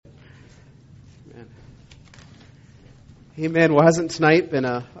Amen. Well, hasn't tonight been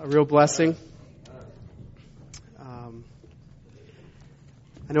a real blessing? I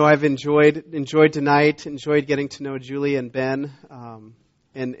know I've enjoyed tonight, enjoyed getting to know Julie and Ben.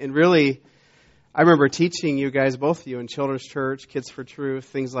 And really, I remember teaching you guys, both of you, in Children's Church, Kids for Truth,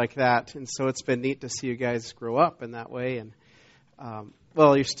 things like that. And so it's been neat to see you guys grow up in that way. And,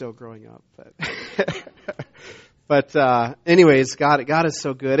 well, you're still growing up. But anyways, God is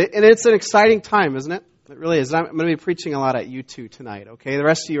so good. And it's an exciting time, isn't it? It really is. I'm going to be preaching a lot at you two tonight, okay? The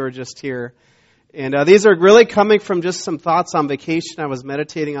rest of you are just here. And these are really coming from just some thoughts on vacation. I was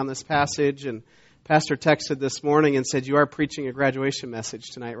meditating on this passage, and Pastor texted this morning and said, "You are preaching a graduation message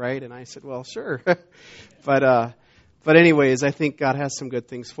tonight, right?" And I said, "Well, sure." But anyways, I think God has some good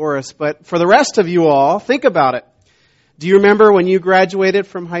things for us. But for the rest of you all, think about it. Do you remember when you graduated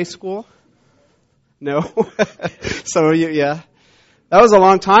from high school? No? Some of you, yeah. That was a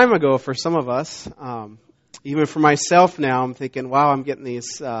long time ago for some of us. Even for myself now, I'm thinking, wow, I'm getting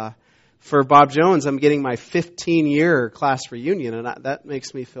these, for Bob Jones, I'm getting my 15-year class reunion, and that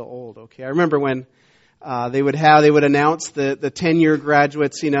makes me feel old, okay? I remember when they would announce the 10-year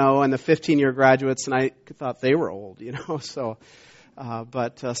graduates, and the 15-year graduates, and I thought they were old, so,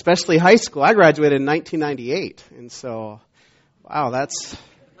 but especially high school. I graduated in 1998, and so, wow,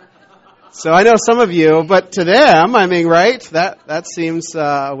 so I know some of you, but to them, I mean, right? That seems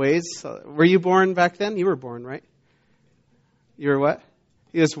a ways. Were you born back then? You were born, right? You were what?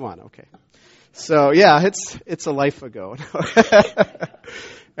 You just one, okay. So yeah, it's a life ago.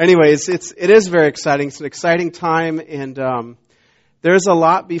 Anyways, it is very exciting. It's an exciting time, and there's a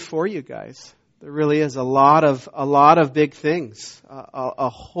lot before you guys. There really is a lot of big things, a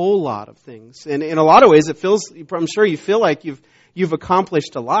whole lot of things, and in a lot of ways, it feels. I'm sure you feel like you've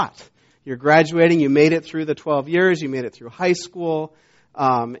accomplished a lot. You're graduating, you made it through the 12 years, you made it through high school,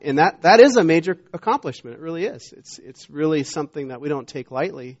 and that is a major accomplishment. It really is. It's really something that we don't take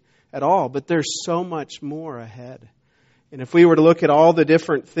lightly at all, but there's so much more ahead. And if we were to look at all the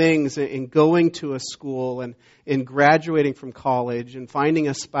different things in going to a school and in graduating from college and finding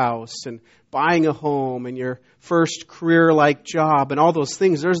a spouse and buying a home and your first career-like job and all those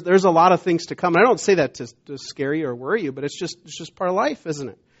things, there's a lot of things to come. And I don't say that to scare you or worry you, but it's just part of life, isn't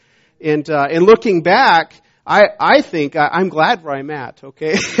it? And looking back, I think I'm glad where I'm at,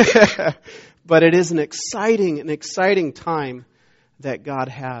 okay? But it is an exciting time that God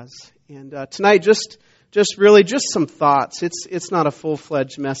has. And tonight, just some thoughts. It's not a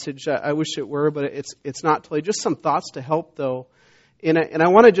full-fledged message. I wish it were, but it's not totally. Just some thoughts to help, though. And I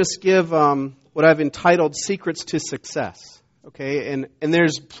want to just give what I've entitled "Secrets to Success." Okay, and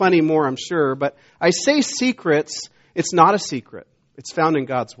there's plenty more, I'm sure. But I say secrets. It's not a secret. It's found in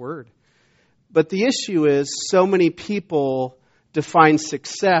God's Word. But the issue is so many people define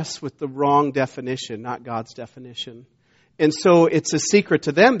success with the wrong definition, not God's definition. And so it's a secret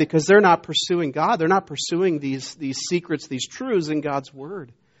to them because they're not pursuing God. They're not pursuing these secrets, these truths in God's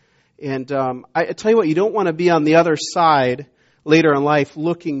Word. And I tell you what, you don't want to be on the other side later in life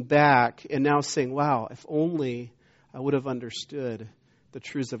looking back and now saying, wow, if only I would have understood the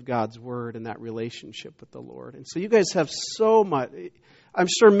truths of God's Word and that relationship with the Lord. And so you guys have so much. I'm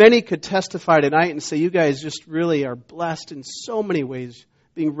sure many could testify tonight and say you guys just really are blessed in so many ways,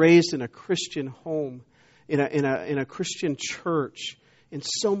 being raised in a Christian home, in a Christian church, in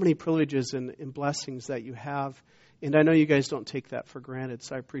so many privileges and blessings that you have. And I know you guys don't take that for granted,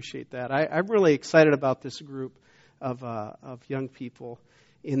 so I appreciate that. I'm really excited about this group of young people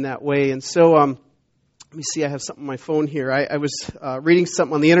in that way. And so let me see, I have something on my phone here. I was reading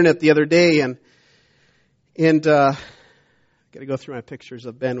something on the internet the other day, and got to go through my pictures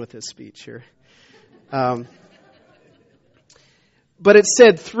of Ben with his speech here. But it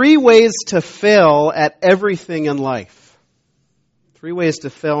said 3 ways to fail at everything in life. 3 ways to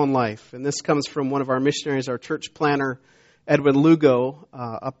fail in life. And this comes from one of our missionaries, our church planner, Edwin Lugo,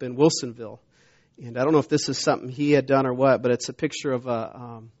 up in Wilsonville. And I don't know if this is something he had done or what, but it's a picture of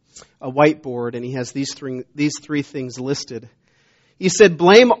a whiteboard, and he has these 3 things listed. He said,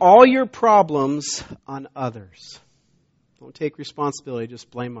 blame all your problems on others. Don't take responsibility, just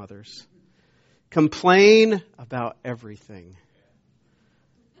blame others. Complain about everything.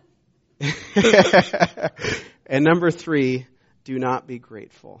 And number 3, do not be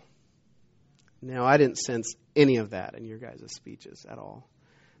grateful. Now, I didn't sense any of that in your guys' speeches at all.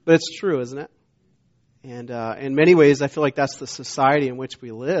 But it's true, isn't it? And in many ways, I feel like that's the society in which we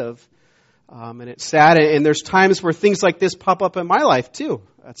live. And it's sad. And there's times where things like this pop up in my life, too.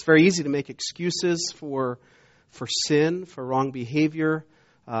 It's very easy to make excuses for sin, for wrong behavior.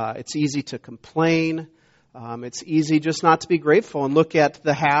 It's easy to complain. It's easy just not to be grateful and look at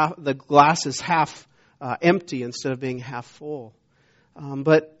the glass is half empty instead of being half full.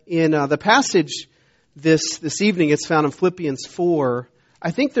 But in the passage this evening, it's found in Philippians 4.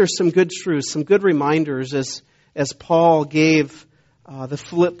 I think there's some good truths, some good reminders as Paul gave the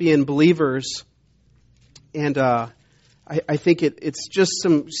Philippian believers. And I think it's just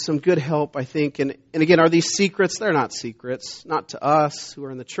some good help, I think. And again, are these secrets? They're not secrets. Not to us who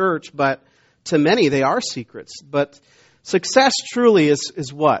are in the church, but to many they are secrets. But success truly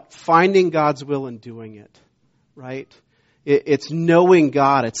is what? Finding God's will and doing it, right? It's knowing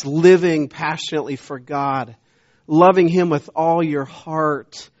God. It's living passionately for God. Loving Him with all your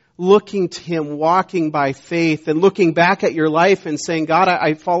heart. Looking to Him, walking by faith, and looking back at your life and saying, God,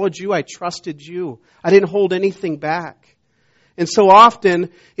 I followed You. I trusted You. I didn't hold anything back. And so often,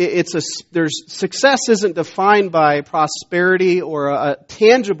 success isn't defined by prosperity or a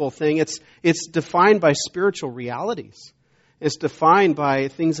tangible thing. It's defined by spiritual realities. It's defined by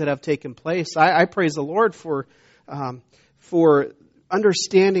things that have taken place. I praise the Lord for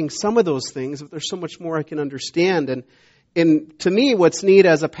understanding some of those things, but there's so much more I can understand. And to me, what's neat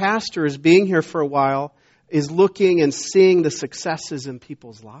as a pastor is being here for a while, is looking and seeing the successes in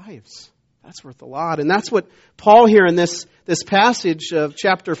people's lives. That's worth a lot. And that's what Paul here in this passage of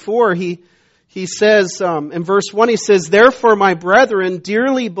chapter 4, he says, in verse 1, he says, "Therefore, my brethren,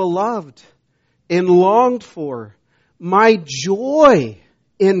 dearly beloved and longed for, my joy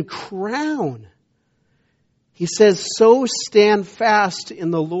and crown." He says, "So stand fast in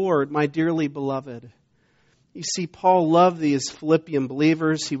the Lord, my dearly beloved." You see, Paul loved these Philippian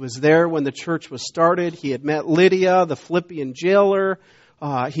believers. He was there when the church was started. He had met Lydia, the Philippian jailer.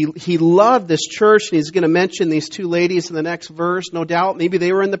 He loved this church, and he's going to mention these two ladies in the next verse. No doubt, maybe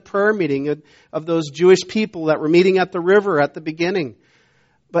they were in the prayer meeting of those Jewish people that were meeting at the river at the beginning.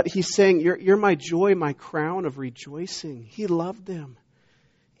 But he's saying, you're my joy, my crown of rejoicing. He loved them.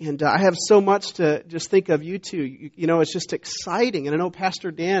 And I have so much to just think of you two. You know, it's just exciting. And I know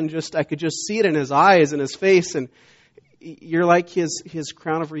Pastor Dan, I could just see it in his eyes and his face. And you're like his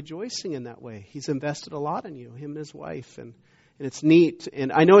crown of rejoicing in that way. He's invested a lot in you, him and his wife. And it's neat.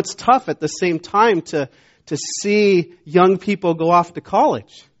 And I know it's tough at the same time to see young people go off to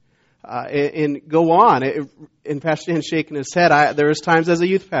college and go on. And Pastor Dan shaking his head. There was times as a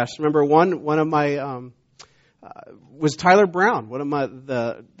youth pastor. Remember one of my was Tyler Brown, one of my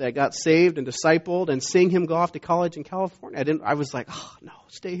that got saved and discipled, and seeing him go off to college in California. I was like, oh no,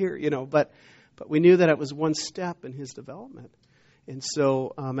 stay here, But we knew that it was one step in his development. And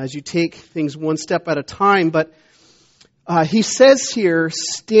so as you take things one step at a time, but he says here,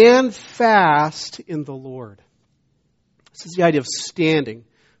 stand fast in the Lord. This is the idea of standing,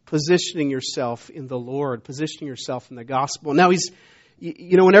 positioning yourself in the Lord, positioning yourself in the gospel. Now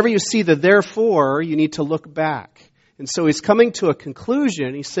whenever you see the therefore, you need to look back. And so he's coming to a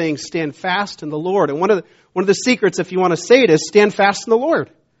conclusion. He's saying, stand fast in the Lord. And one of the secrets, if you want to say it, is stand fast in the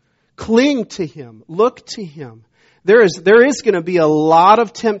Lord. Cling to Him. Look to Him. There is going to be a lot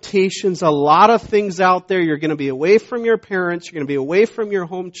of temptations, a lot of things out there. You're going to be away from your parents. You're going to be away from your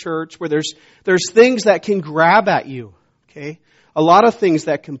home church, where there's things that can grab at you. Okay? A lot of things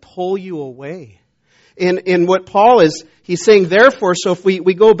that can pull you away. And what Paul he's saying, therefore, so if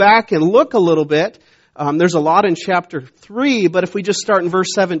we go back and look a little bit, there's a lot in chapter 3, but if we just start in verse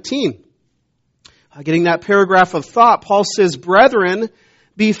 17, getting that paragraph of thought, Paul says, "Brethren,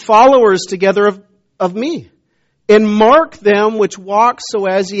 be followers together of me, and mark them which walk so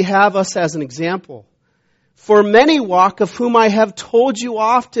as ye have us as an example. For many walk, of whom I have told you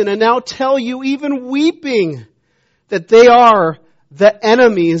often, and now tell you even weeping, that they are the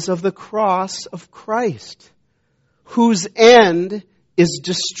enemies of the cross of Christ, whose end is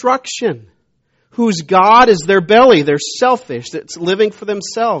destruction, whose God is their belly, they're selfish, that's living for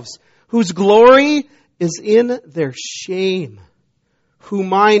themselves, whose glory is in their shame, who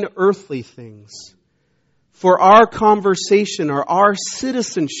mind earthly things. For our conversation or our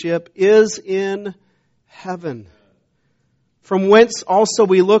citizenship is in heaven, from whence also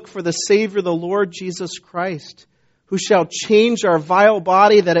we look for the Savior, the Lord Jesus Christ, who shall change our vile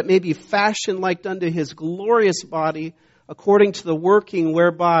body, that it may be fashioned like unto His glorious body, according to the working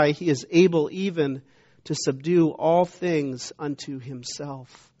whereby He is able even to subdue all things unto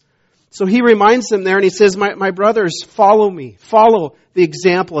Himself." So he reminds them there, and he says, my brothers, follow me. Follow the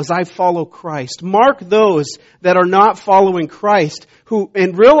example as I follow Christ. Mark those that are not following Christ,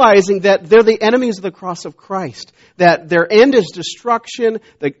 and realizing that they're the enemies of the cross of Christ, that their end is destruction,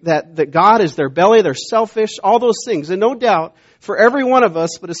 that God is their belly, they're selfish, all those things. And no doubt, for every one of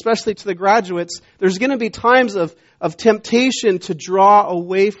us, but especially to the graduates, there's going to be times of temptation to draw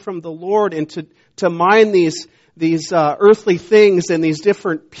away from the Lord and to mind earthly things and these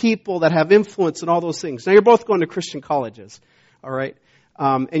different people that have influence and all those things. Now, you're both going to Christian colleges, all right?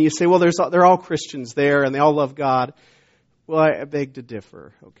 And you say, well, they're all Christians there, and they all love God. Well, I beg to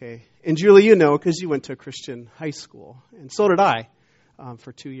differ, okay? And Julie, you know, because you went to a Christian high school, and so did I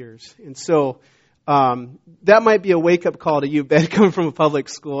for 2 years. And so that might be a wake-up call to you, Ben, coming from a public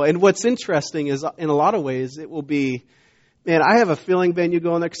school. And what's interesting is, in a lot of ways, it will be, man, I have a feeling, Ben, you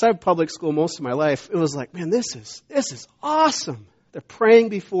go in there, because I have public school most of my life. It was like, man, this is awesome. They're praying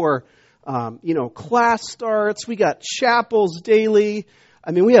before, class starts. We got chapels daily.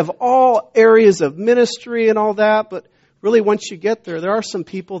 I mean, we have all areas of ministry and all that, but really, once you get there are some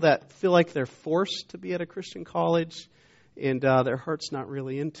people that feel like they're forced to be at a Christian college, and their heart's not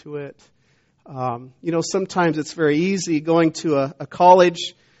really into it. Sometimes it's very easy going to a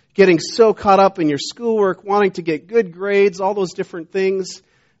college, getting so caught up in your schoolwork, wanting to get good grades, all those different things.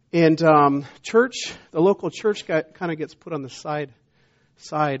 And the local church kind of gets put on the side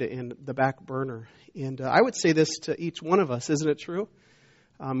in the back burner. And I would say this to each one of us, isn't it true?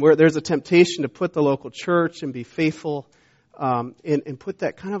 Where there's a temptation to put the local church and be faithful and put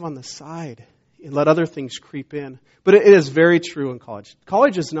that kind of on the side and let other things creep in. But it is very true in college.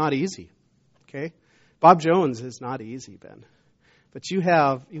 College is not easy, okay? Bob Jones is not easy, Ben. But you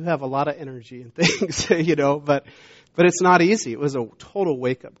have a lot of energy and things, but it's not easy. It was a total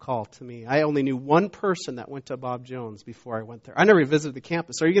wake-up call to me. I only knew one person that went to Bob Jones before I went there. I never visited the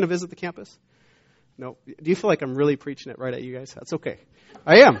campus. Are you going to visit the campus? No. Do you feel like I'm really preaching it right at you guys? That's okay.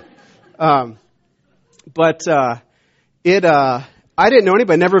 I am. I didn't know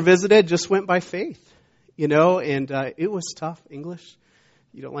anybody, never visited, just went by faith, and it was tough. English.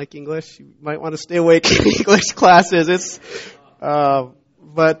 You don't like English? You might want to stay awake in English classes.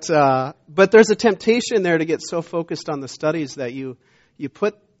 But there's a temptation there to get so focused on the studies that you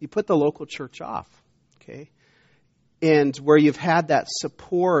put the local church off, okay? And where you've had that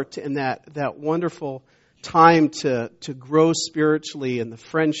support and that wonderful time to grow spiritually and the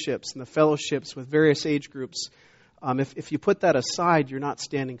friendships and the fellowships with various age groups, if you put that aside, you're not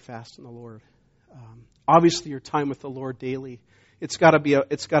standing fast in the Lord. Obviously, your time with the Lord daily, it's got to be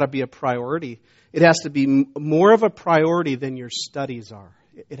a priority. It has to be more of a priority than your studies are.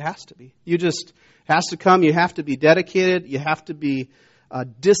 It has to be. It has to come. You have to be dedicated. You have to be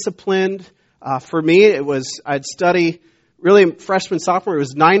disciplined. For me, I'd study. Really, freshman, sophomore, it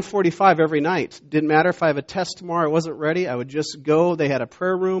was 9:45 every night. Didn't matter if I have a test tomorrow, I wasn't ready. I would just go. They had a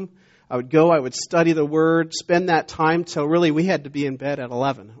prayer room. I would go. I would study the Word, spend that time till really we had to be in bed at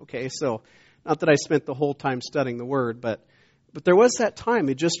 11. Okay, so not that I spent the whole time studying the Word, but there was that time.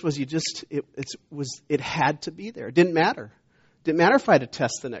 It had to be there. It didn't matter. It didn't matter if I had a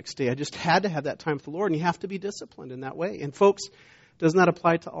test the next day. I just had to have that time for the Lord, and you have to be disciplined in that way. And folks, doesn't that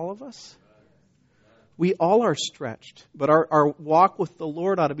apply to all of us? We all are stretched, but our walk with the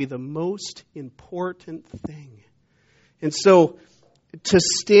Lord ought to be the most important thing. And so, to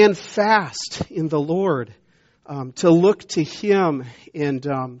stand fast in the Lord, to look to Him and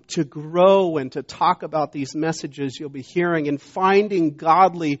to grow and to talk about these messages you'll be hearing and finding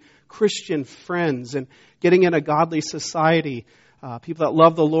godly Christian friends and getting in a godly society, people that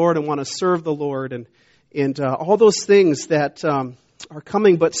love the Lord and want to serve the Lord and all those things that are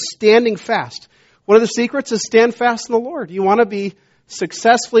coming, but standing fast. One of the secrets is stand fast in the Lord. You want to be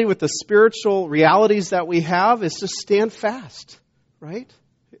successfully with the spiritual realities that we have, is to stand fast, right?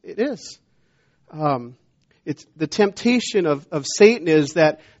 It is. It's the temptation of Satan is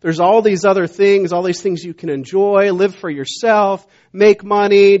that there's all these other things, all these things you can enjoy, live for yourself, make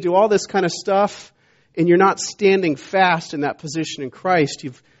money, do all this kind of stuff, and you're not standing fast in that position in Christ.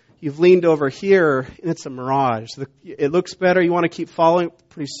 You've leaned over here, and it's a mirage. It looks better. You want to keep following.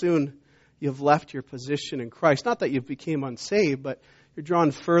 Pretty soon, you've left your position in Christ. Not that you became unsaved, but you're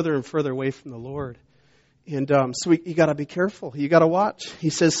drawn further and further away from the Lord. And so you got to be careful. You got to watch. He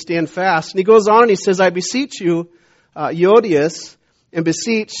says, stand fast. And he goes on and he says, I beseech you, Euodias, and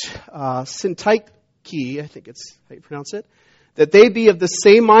beseech Syntyche, I think it's how you pronounce it, that they be of the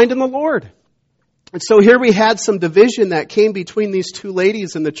same mind in the Lord. And so here we had some division that came between these two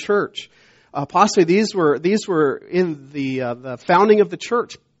ladies in the church. Possibly these were in the founding of the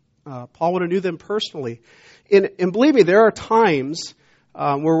church. Paul would have knew them personally. And believe me, there are times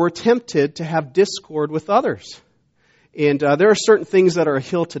where we're tempted to have discord with others. And there are certain things that are a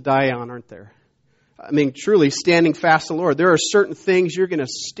hill to die on, aren't there? I mean, truly, standing fast in the Lord. There are certain things you're going to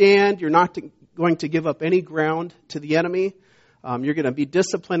stand. You're not going to give up any ground to the enemy. You're going to be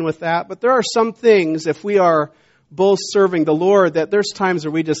disciplined with that. But there are some things, if we are both serving the Lord, that there's times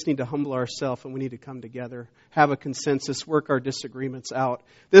where we just need to humble ourselves and we need to come together, have a consensus, work our disagreements out.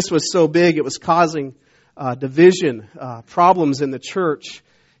 This was so big, it was causing division, problems in the church.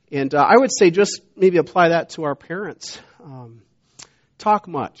 And I would say just maybe apply that to our parents. Talk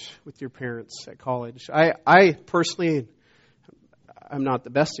much with your parents at college. I personally, I'm not the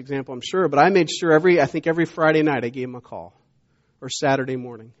best example, I'm sure, but I made sure every Friday night I gave them a call, or Saturday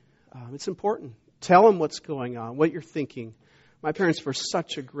morning. It's important. Tell them what's going on, what you're thinking. My parents were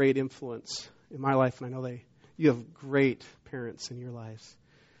such a great influence in my life, and I know you have great parents in your lives.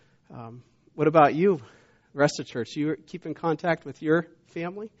 What about you, rest of church? You keep in contact with your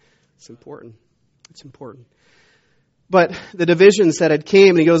family? It's important. It's important. But the divisions that had came,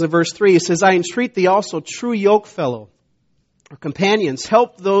 and he goes in verse 3, he says, I entreat thee also, true yokefellow, or companions,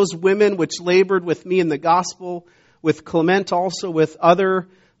 help those women which labored with me in the gospel, with Clement also, with other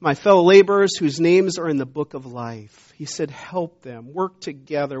my fellow laborers whose names are in the book of life. He said, help them, work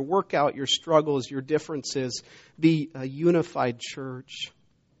together, work out your struggles, your differences, be a unified church.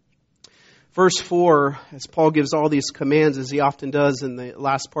 Verse 4, as Paul gives all these commands, as he often does in the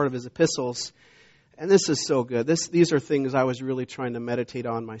last part of his epistles, and this is so good. These are things I was really trying to meditate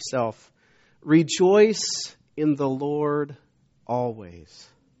on myself. Rejoice in the Lord always.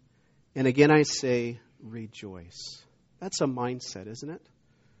 And again I say, rejoice. That's a mindset, isn't it?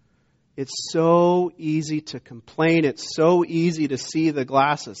 It's so easy to complain. It's so easy to see the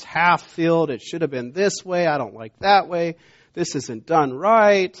glass as half filled. It should have been this way. I don't like that way. This isn't done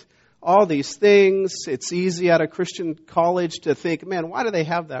right. All these things. It's easy at a Christian college to think, man, why do they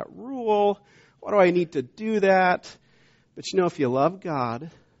have that rule? Why do I need to do that? But if you love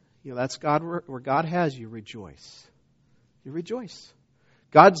God, that's God where God has you, rejoice. You rejoice.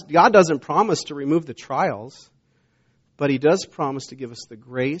 God doesn't promise to remove the trials, but He does promise to give us the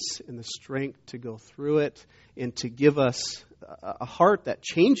grace and the strength to go through it and to give us a heart that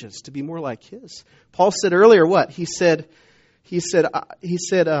changes to be more like His. Paul said earlier what? He said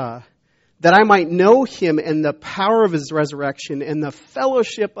that I might know Him and the power of His resurrection and the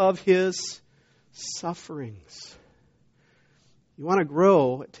fellowship of His sufferings. You want to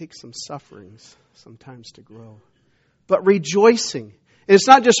grow, it takes some sufferings sometimes to grow. But rejoicing. And it's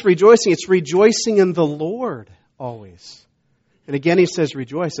not just rejoicing, it's rejoicing in the Lord always. And again he says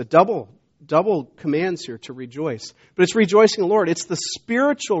rejoice. A double commands here to rejoice. But it's rejoicing in the Lord. It's the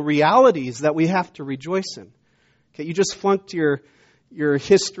spiritual realities that we have to rejoice in. Okay, you just flunked your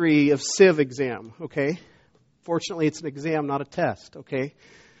history of Civ exam, okay? Fortunately, it's an exam, not a test, okay?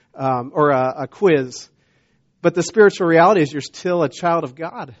 Or a quiz. But the spiritual reality is you're still a child of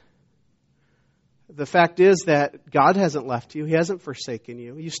God. The fact is that God hasn't left you. He hasn't forsaken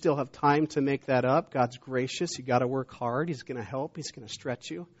you. You still have time to make that up. God's gracious. You got to work hard. He's going to help. He's going to stretch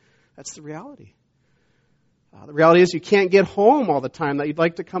you. That's the reality. The reality is you can't get home all the time that you'd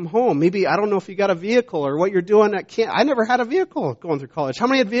like to come home. Maybe, I don't know if you got a vehicle or what you're doing at camp. I never had a vehicle going through college. How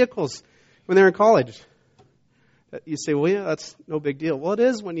many had vehicles when they were in college? You say, well, yeah, that's no big deal. Well, it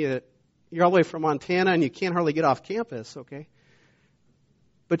is when you're all the way from Montana and you can't hardly get off campus, okay?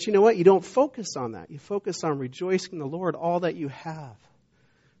 But you know what? You don't focus on that. You focus on rejoicing in the Lord, all that you have.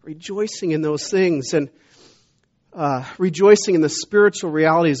 Rejoicing in those things and rejoicing in the spiritual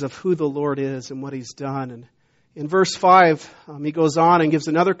realities of who the Lord is and what He's done. And in verse 5, he goes on and gives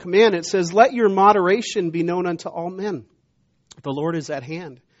another command. It says, let your moderation be known unto all men. The Lord is at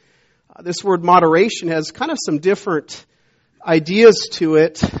hand. This word moderation has kind of some different ideas to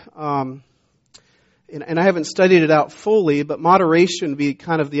it. And I haven't studied it out fully, but moderation would be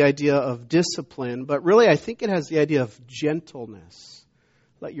kind of the idea of discipline. But really, I think it has the idea of gentleness.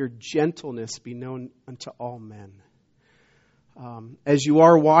 Let your gentleness be known unto all men. As you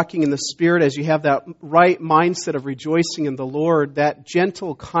are walking in the Spirit, as you have that right mindset of rejoicing in the Lord, that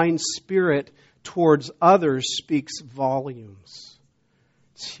gentle, kind spirit towards others speaks volumes.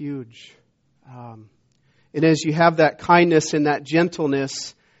 It's huge. And as you have that kindness and that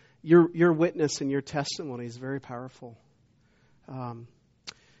gentleness, your witness and your testimony is very powerful.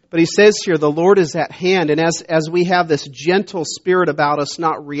 But he says here, the Lord is at hand. And as we have this gentle spirit about us,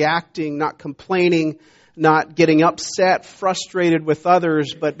 not reacting, not complaining, not getting upset, frustrated with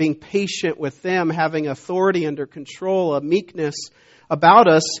others, but being patient with them, having authority under control, a meekness about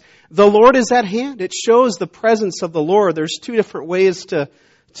us, the Lord is at hand. It shows the presence of the Lord. There's two different ways to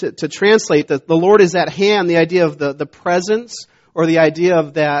translate that. The Lord is at hand, the idea of the presence, or the idea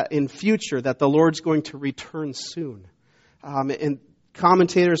of that in future, that the Lord's going to return soon. And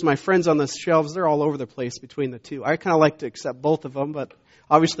commentators, my friends on the shelves, they're all over the place between the two. I kind of like to accept both of them, but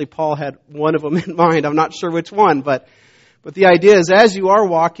obviously Paul had one of them in mind. I'm not sure which one, but the idea is as you are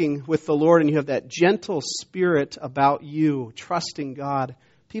walking with the Lord and you have that gentle spirit about you, trusting God,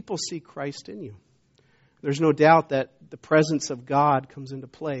 people see Christ in you. There's no doubt that the presence of God comes into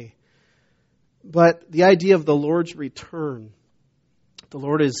play. But the idea of the Lord's return, the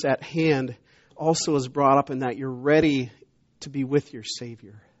Lord is at hand, also is brought up in that you're ready to be with your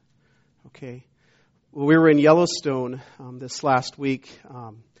Savior. Okay? Well, we were in Yellowstone this last week.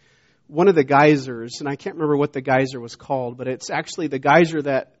 One of the geysers, and I can't remember what the geyser was called, but it's actually the geyser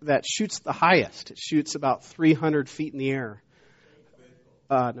that shoots the highest. It shoots about 300 feet in the air.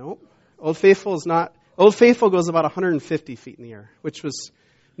 No. Old Faithful is not. Old Faithful goes about 150 feet in the air, which was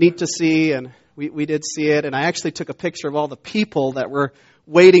neat to see, and we did see it. And I actually took a picture of all the people that were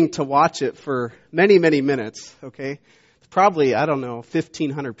waiting to watch it for many, many minutes. Okay? Probably,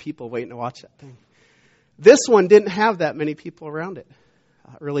 1,500 people waiting to watch that thing. This one didn't have that many people around it.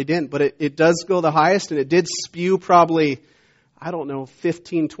 It really didn't. But it does go the highest, and it did spew probably,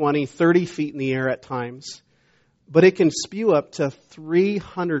 15, 20, 30 feet in the air at times. But it can spew up to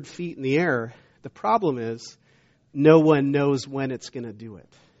 300 feet in the air. The problem is, no one knows when it's going to do it.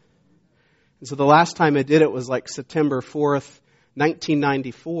 And so the last time it did it was like September 4th,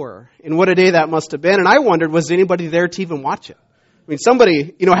 1994. And what a day that must have been. And I wondered, was anybody there to even watch it? I mean,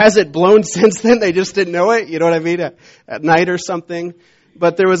 somebody, has it blown since then? They just didn't know it, you know what I mean, at night or something.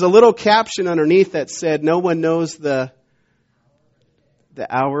 But there was a little caption underneath that said, no one knows the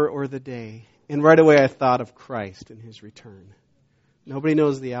hour or the day. And right away I thought of Christ and His return. Nobody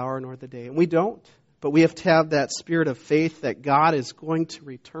knows the hour nor the day. And we don't. But we have to have that spirit of faith that God is going to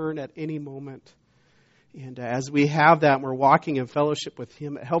return at any moment. And as we have that and we're walking in fellowship with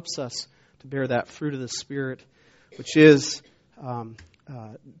Him, it helps us to bear that fruit of the Spirit, which is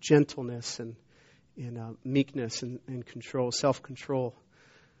gentleness and meekness and control, self-control.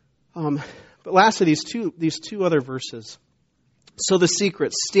 But lastly, these two other verses. So the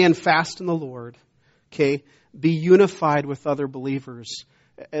secret, stand fast in the Lord. Okay, be unified with other believers.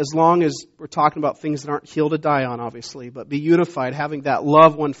 As long as we're talking about things that aren't hill to die on, obviously, but be unified, having that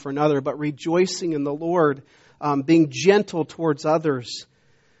love one for another, but rejoicing in the Lord, being gentle towards others.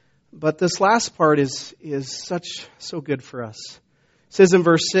 But this last part is so good for us. It says in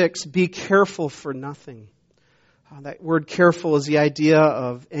verse 6, be careful for nothing. That word careful is the idea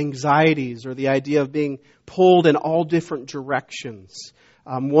of anxieties or the idea of being pulled in all different directions.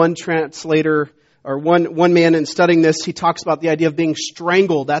 One translator, or one man in studying this, he talks about the idea of being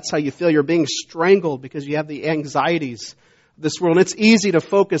strangled. That's how you feel. You're being strangled because you have the anxieties of this world. And it's easy to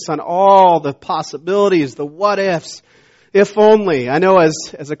focus on all the possibilities, the what ifs. If only. I know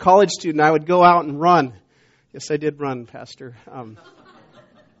as a college student, I would go out and run. Yes, I did run, Pastor.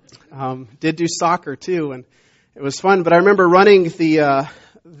 Did do soccer too, and it was fun. But I remember running the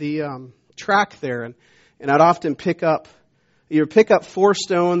track there, and I'd often either pick up 4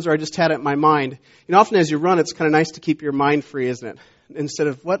 stones, or I just had it in my mind. Often as you run, it's kind of nice to keep your mind free, isn't it? Instead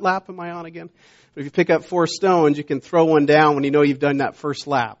of, what lap am I on again? But if you pick up 4 stones, you can throw one down when you know you've done that first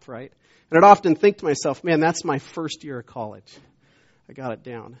lap, right? And I'd often think to myself, man, that's my first year of college. I got it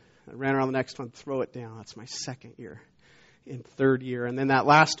down. I ran around the next one, throw it down. That's my second year, in third year. And then that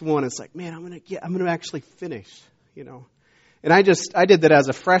last one, it's like, man, I'm going to actually finish, And I did that as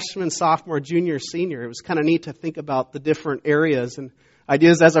a freshman, sophomore, junior, senior. It was kind of neat to think about the different areas and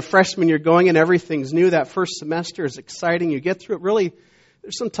ideas. As a freshman, you're going and everything's new. That first semester is exciting. You get through it really.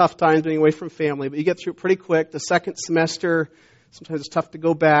 There's some tough times being away from family, but you get through it pretty quick. The second semester, sometimes it's tough to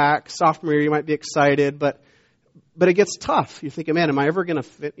go back. Sophomore year, you might be excited, but it gets tough. You're thinking, man, am I ever going to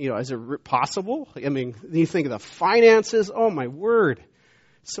fit? Is it possible? I mean, you think of the finances. Oh, my word.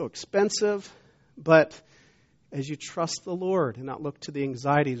 It's so expensive. But as you trust the Lord and not look to the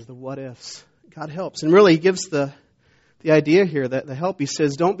anxieties, the what ifs, God helps. And really, He gives the idea here that the help. He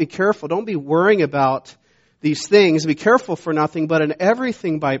says, don't be careful. Don't be worrying about these things. Be careful for nothing, but in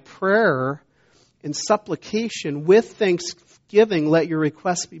everything by prayer and supplication with thanksgiving, let your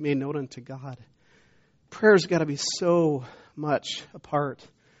requests be made known unto God. Prayer's got to be so much a part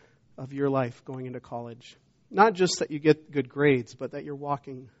of your life going into college. Not just that you get good grades, but that you're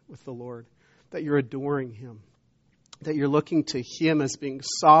walking with the Lord, that you're adoring Him, that you're looking to Him as being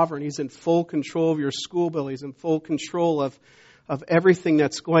sovereign. He's in full control of your school bill. He's in full control of everything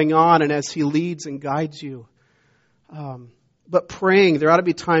that's going on, and as He leads and guides you. But praying, there ought to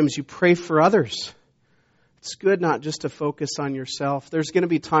be times you pray for others. It's good not just to focus on yourself. There's going to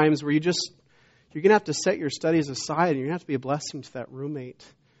be times where you're going to have to set your studies aside, and you're going to have to be a blessing to that roommate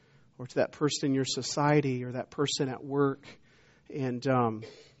or to that person in your society or that person at work. And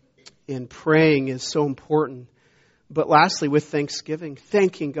praying is so important. But lastly, with thanksgiving,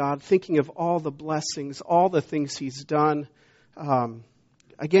 thanking God, thinking of all the blessings, all the things He's done.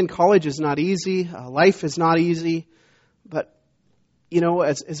 Again, college is not easy. Life is not easy. But,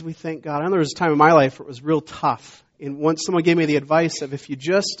 as we thank God, I know there was a time in my life where it was real tough. And once someone gave me the advice of if you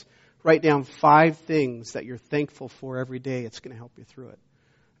just Write down 5 things that you're thankful for every day. It's going to help you through it.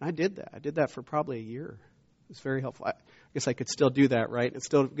 And I did that. I did that for probably a year. It was very helpful. I guess I could still do that, right? It's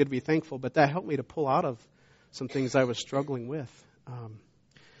still good to be thankful, but that helped me to pull out of some things I was struggling with.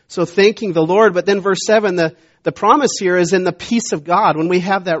 So thanking the Lord. But then verse 7, the promise here is in the peace of God. When we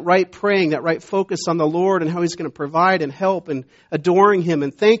have that right praying, that right focus on the Lord and how He's going to provide and help and adoring Him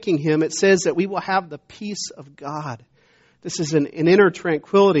and thanking Him, it says that we will have the peace of God. This is an inner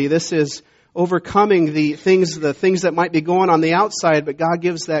tranquility. This is overcoming the things that might be going on the outside, but God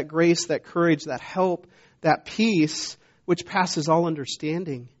gives that grace, that courage, that help, that peace, which passes all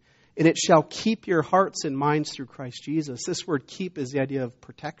understanding. And it shall keep your hearts and minds through Christ Jesus. This word keep is the idea of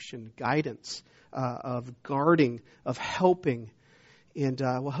protection, guidance, of guarding, of helping, and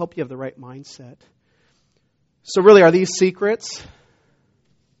will help you have the right mindset. So really, are these secrets?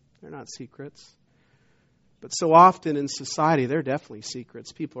 They're not secrets. But so often in society, they're definitely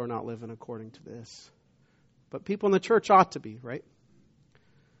secrets. People are not living according to this. But people in the church ought to be, right?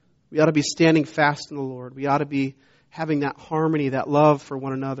 We ought to be standing fast in the Lord. We ought to be having that harmony, that love for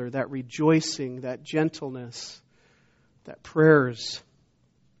one another, that rejoicing, that gentleness, that prayers,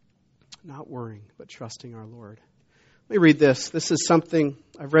 not worrying, but trusting our Lord. Let me read this. This is something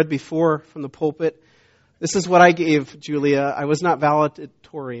I've read before from the pulpit. This is what I gave Julia. I was not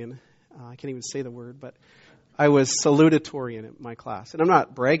valedictorian. I can't even say the word, but I was salutatorian in my class. And I'm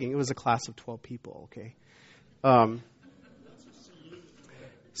not bragging. It was a class of 12 people, okay?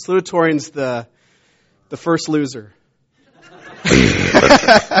 Salutatorian's the first loser.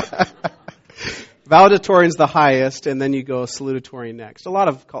 Valedictorian's the highest, and then you go salutatorian next. A lot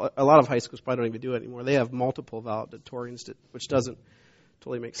of high schools probably don't even do it anymore. They have multiple valedictorians, which doesn't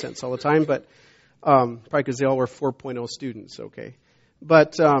totally make sense all the time, but probably because they all were 4.0 students, okay.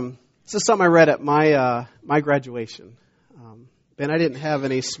 But this is something I read at my graduation. Ben, I didn't have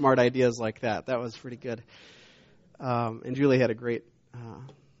any smart ideas like that. That was pretty good. And Julie had a great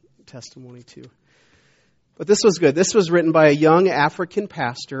testimony too. But this was good. This was written by a young African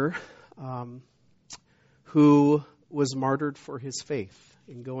pastor who was martyred for his faith.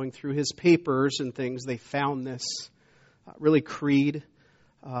 In going through his papers and things, they found this really creed,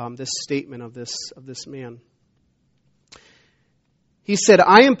 this statement of this man. He said,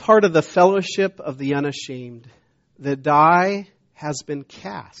 "I am part of the fellowship of the unashamed. The die has been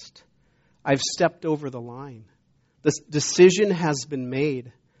cast. I've stepped over the line. The decision has been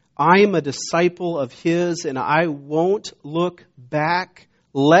made. I am a disciple of His, and I won't look back,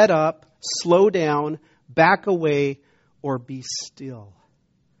 let up, slow down, back away, or be still."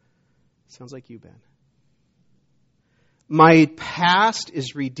 Sounds like you, Ben. "My past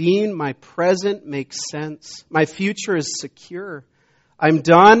is redeemed. My present makes sense. My future is secure. I'm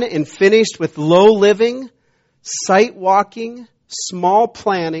done and finished with low living, sight walking, small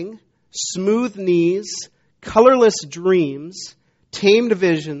planning, smooth knees, colorless dreams, tamed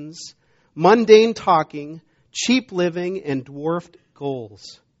visions, mundane talking, cheap living, and dwarfed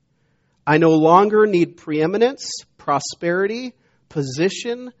goals. I no longer need preeminence, prosperity,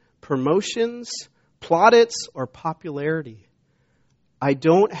 position, promotions, plaudits, or popularity. I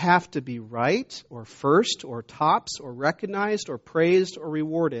don't have to be right or first or tops or recognized or praised or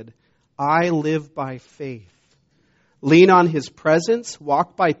rewarded. I live by faith. Lean on His presence,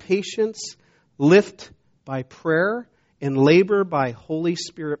 walk by patience, lift by prayer, and labor by Holy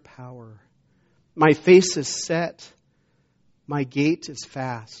Spirit power. My face is set. My gait is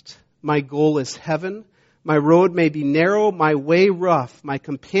fast. My goal is heaven. My road may be narrow, my way rough, my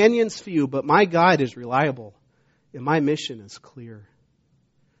companions few, but my guide is reliable, and my mission is clear.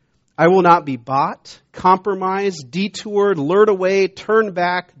 I will not be bought, compromised, detoured, lured away, turned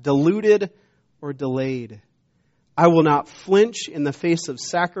back, deluded, or delayed. I will not flinch in the face of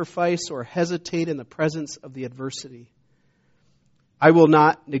sacrifice or hesitate in the presence of the adversity. I will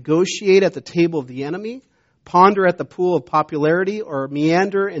not negotiate at the table of the enemy, ponder at the pool of popularity, or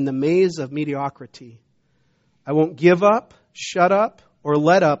meander in the maze of mediocrity. I won't give up, shut up, or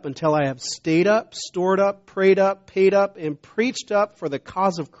let up until I have stayed up, stored up, prayed up, paid up, and preached up for the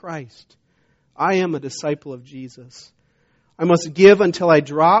cause of Christ. I am a disciple of Jesus. I must give until I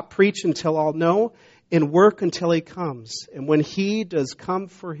drop, preach until all know, and work until He comes. And when He does come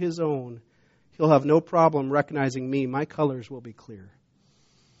for His own, He'll have no problem recognizing me. My colors will be clear.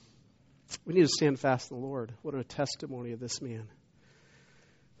 We need to stand fast in the Lord. What a testimony of this man.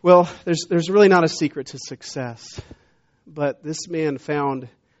 Well, there's really not a secret to success. But this man found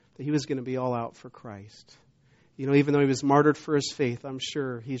that he was going to be all out for Christ. You know, even though he was martyred for his faith, I'm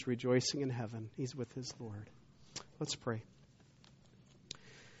sure he's rejoicing in heaven. He's with his Lord. Let's pray.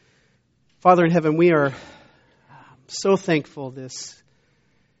 Father in heaven, we are so thankful this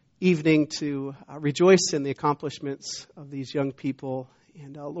evening to rejoice in the accomplishments of these young people.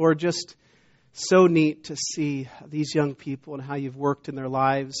 And Lord, just so neat to see these young people and how you've worked in their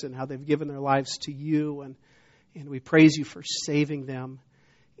lives and how they've given their lives to you. And we praise you for saving them.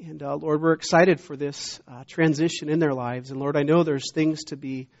 And Lord, we're excited for this transition in their lives. And Lord, I know there's things to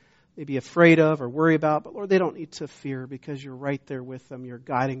be maybe afraid of or worry about, but Lord, they don't need to fear because you're right there with them. You're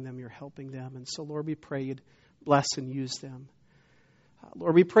guiding them. You're helping them. And so, Lord, we pray you'd bless and use them.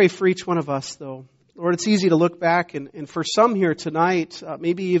 Lord, we pray for each one of us, though. Lord, it's easy to look back, and for some here tonight,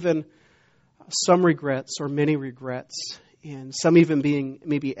 maybe even some regrets or many regrets, and some even being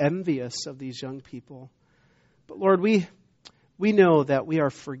maybe envious of these young people. But Lord, we know that we are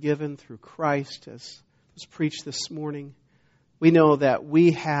forgiven through Christ, as was preached this morning. We know that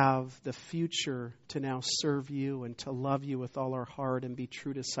we have the future to now serve you and to love you with all our heart and be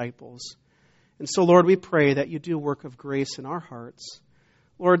true disciples. And so, Lord, we pray that you do a work of grace in our hearts.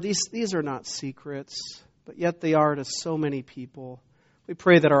 Lord, these are not secrets, but yet they are to so many people. We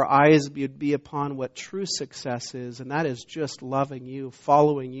pray that our eyes would be upon what true success is, and that is just loving you,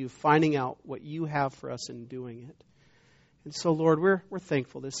 following you, finding out what you have for us and doing it. And so, Lord, we're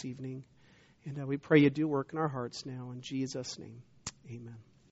thankful this evening. And we pray you do work in our hearts now. In Jesus' name, amen.